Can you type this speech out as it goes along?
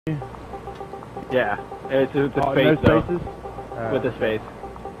Yeah, it's a space though. With a space.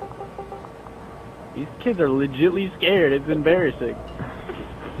 These kids are legitly scared. It's embarrassing.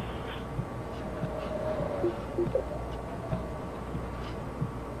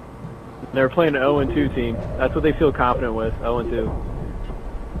 They're playing an 0-2 team. That's what they feel confident with. 0-2.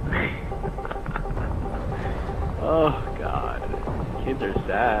 Oh God, kids are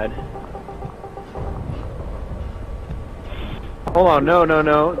sad. Hold on,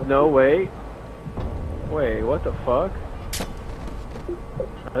 no, wait, what the fuck?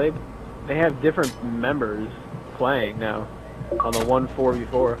 Are they have different members playing now on the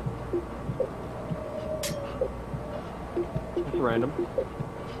 1-4v4. It's random.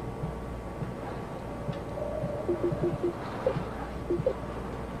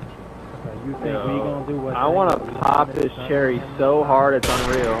 You think we gonna do what? I want to pop this cherry so hard it's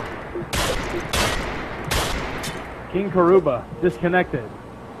unreal. King Karuba disconnected.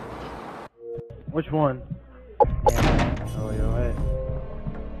 Which one? Oh, yo, hey.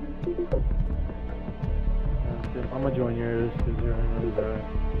 I'm gonna join yours because you're in yours, alright.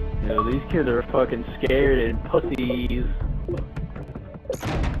 Yo, these kids are fucking scared and pussies.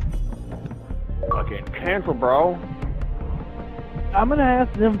 Fucking cancel, bro. I'm gonna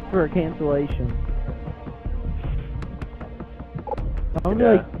ask them for a cancellation. I'm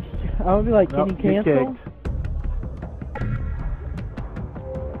gonna be like, can you cancel?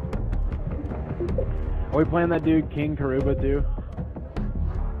 Are we playing that dude King Karuba too?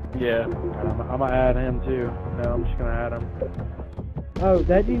 Yeah. I'm gonna add him too. No, I'm just gonna add him. Oh,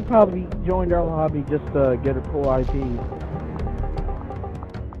 that dude probably joined our lobby just to get a full IP. No,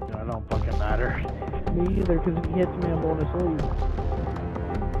 it don't fucking matter. Me either, because if he hits me, I'm going to sleep.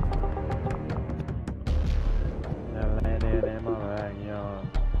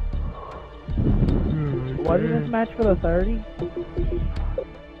 Wasn't this match for the 30?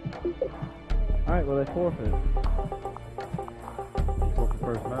 Alright, well they forfeit. Forfeit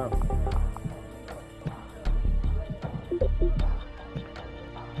first map.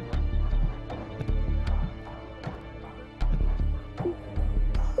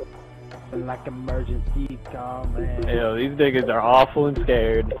 Like emergency call, man. Yo, these niggas are awful and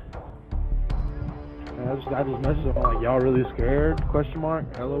scared. I just messaged them like, y'all really scared? Question mark?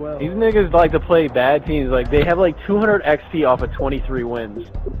 LOL. These niggas like to play bad teams. Like they have like 200 XP off of 23 wins.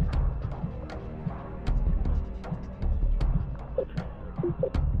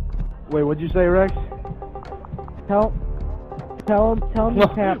 Wait, what'd you say, Rex? Tell him you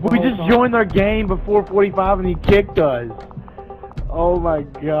can't. We just joined our game before 45 and he kicked us. Oh my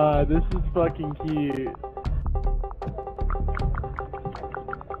god, this is fucking cute.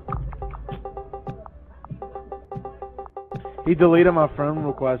 He deleted my friend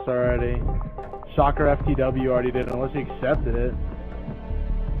request already. Shocker FTW already did, unless he accepted it.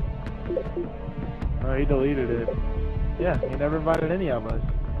 No, he deleted it. Yeah, he never invited any of us.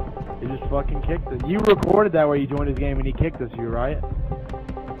 He just fucking kicked us. You recorded that where you joined his game and he kicked us, you right?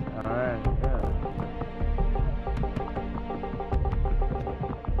 Alright, yeah.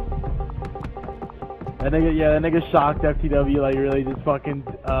 That nigga shocked FTW, like really just fucking,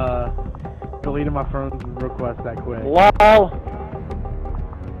 deleted my friend's request that quick. LOL!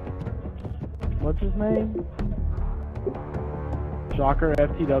 What's his name? Shocker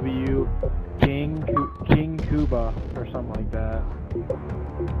FTW King Kuba or something like that.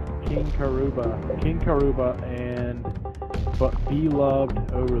 King Karuba and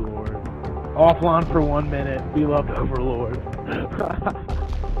Beloved Overlord. Offline for 1 minute. Beloved Overlord.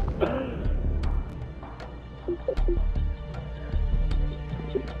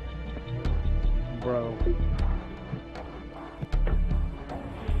 Bro.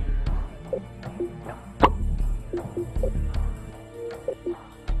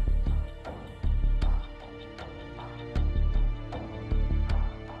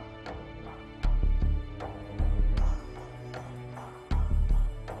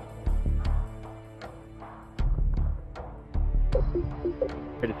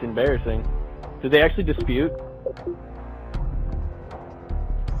 It's embarrassing. Did they actually dispute?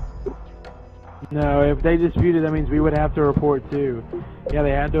 No, if they disputed, that means we would have to report too. Yeah,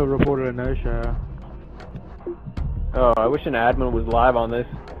 they had to have reported a no-show. Oh, I wish an admin was live on this.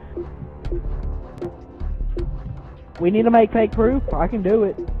 We need to make fake proof. I can do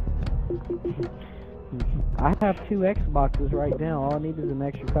it. I have 2 Xboxes right now. All I need is an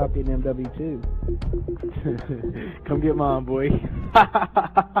extra copy of MW2. Come get mine, boy.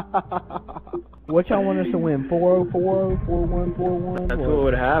 What y'all want us to win? 4-0, 4-0, 4-1, 4-1? That's what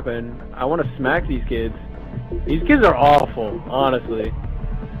would happen. I want to smack these kids. These kids are awful, honestly.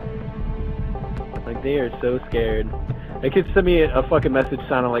 Like, they are so scared. They could send me a fucking message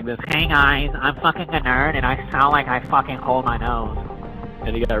sounding like this. Hey guys, I'm fucking a nerd and I sound like I fucking hold my nose.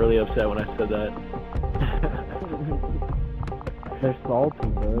 And he got really upset when I said that. They're salty,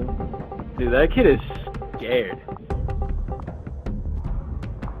 bro. Dude, that kid is scared.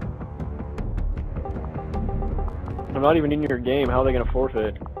 I'm not even in your game. How are they gonna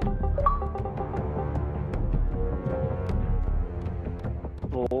forfeit?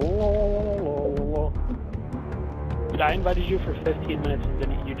 I invited you for 15 minutes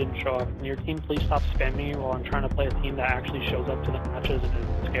and you didn't show up. Can your team please stop spamming me while I'm trying to play a team that actually shows up to the matches and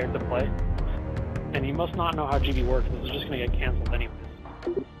is scared to play? And you must not know how GB works. This is just going to get canceled anyways.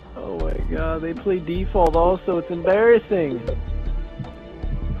 Oh my god, they play default also. It's embarrassing.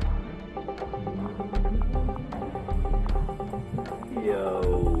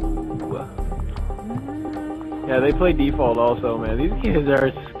 Yo. Yeah, they play default also, man. These kids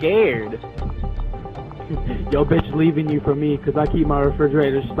are scared. Yo, bitch, leaving you for me, cause I keep my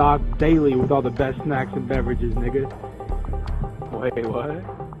refrigerator stocked daily with all the best snacks and beverages, nigga. Wait, what?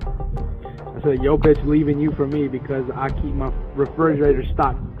 I said, yo, bitch, leaving you for me, because I keep my refrigerator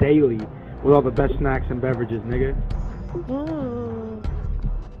stocked daily with all the best snacks and beverages, nigga.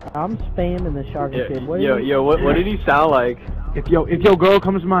 I'm spamming the shark kid. What did he sound like? If your girl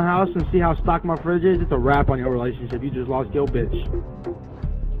comes to my house and see how stocked my fridge is, it's a wrap on your relationship. You just lost your bitch.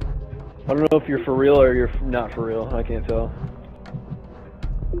 I don't know if you're for real or you're not for real. I can't tell.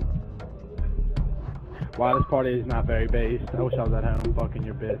 Wow, this party is not very based. I wish I was at home fucking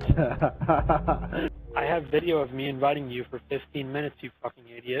your bitch. I have video of me inviting you for 15 minutes, you fucking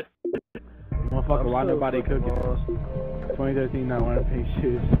idiot. Motherfucker, why nobody cooking? 2013 not wearing pink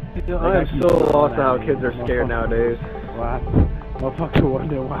shoes. I am so lost on how kids are scared nowadays. Wow. Motherfucker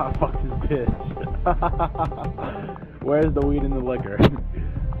wondering why I fucked his bitch. Where's the weed and the liquor?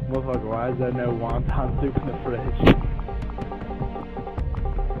 Motherfucker, why is there no wonton soup in the fridge?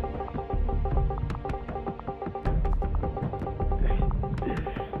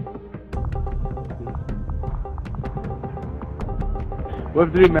 What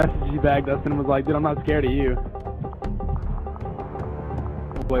if dude messaged you back, Dustin was like, dude, I'm not scared of you.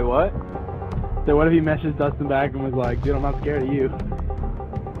 Wait, what? So what if he messaged Dustin back and was like, dude, I'm not scared of you?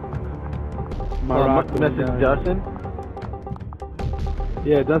 Message Dustin?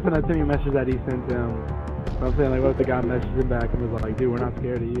 Yeah, Dustin had sent me a message that he sent him. So I'm saying, like, what if the guy messaged him back and was like, dude, we're not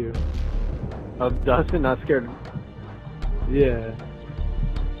scared of you? Of Dustin? Not scared? Yeah.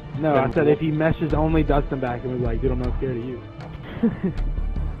 No, I said if he messaged only Dustin back and was like, dude, I'm not scared of you.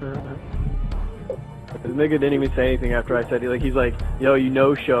 This nigga didn't even say anything after I said it. Like, he's like, yo, you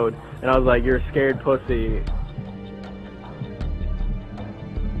no-showed. And I was like, you're a scared pussy.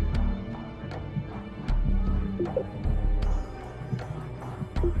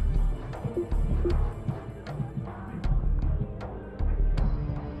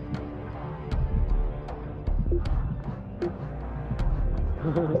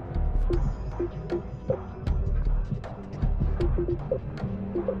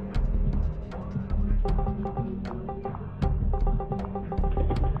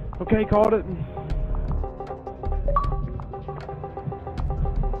 Okay, called it.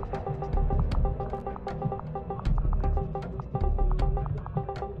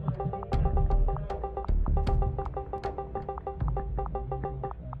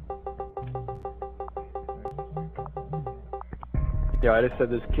 Yo, I just said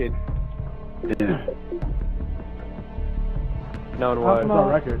this kid. No, How's it on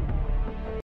record?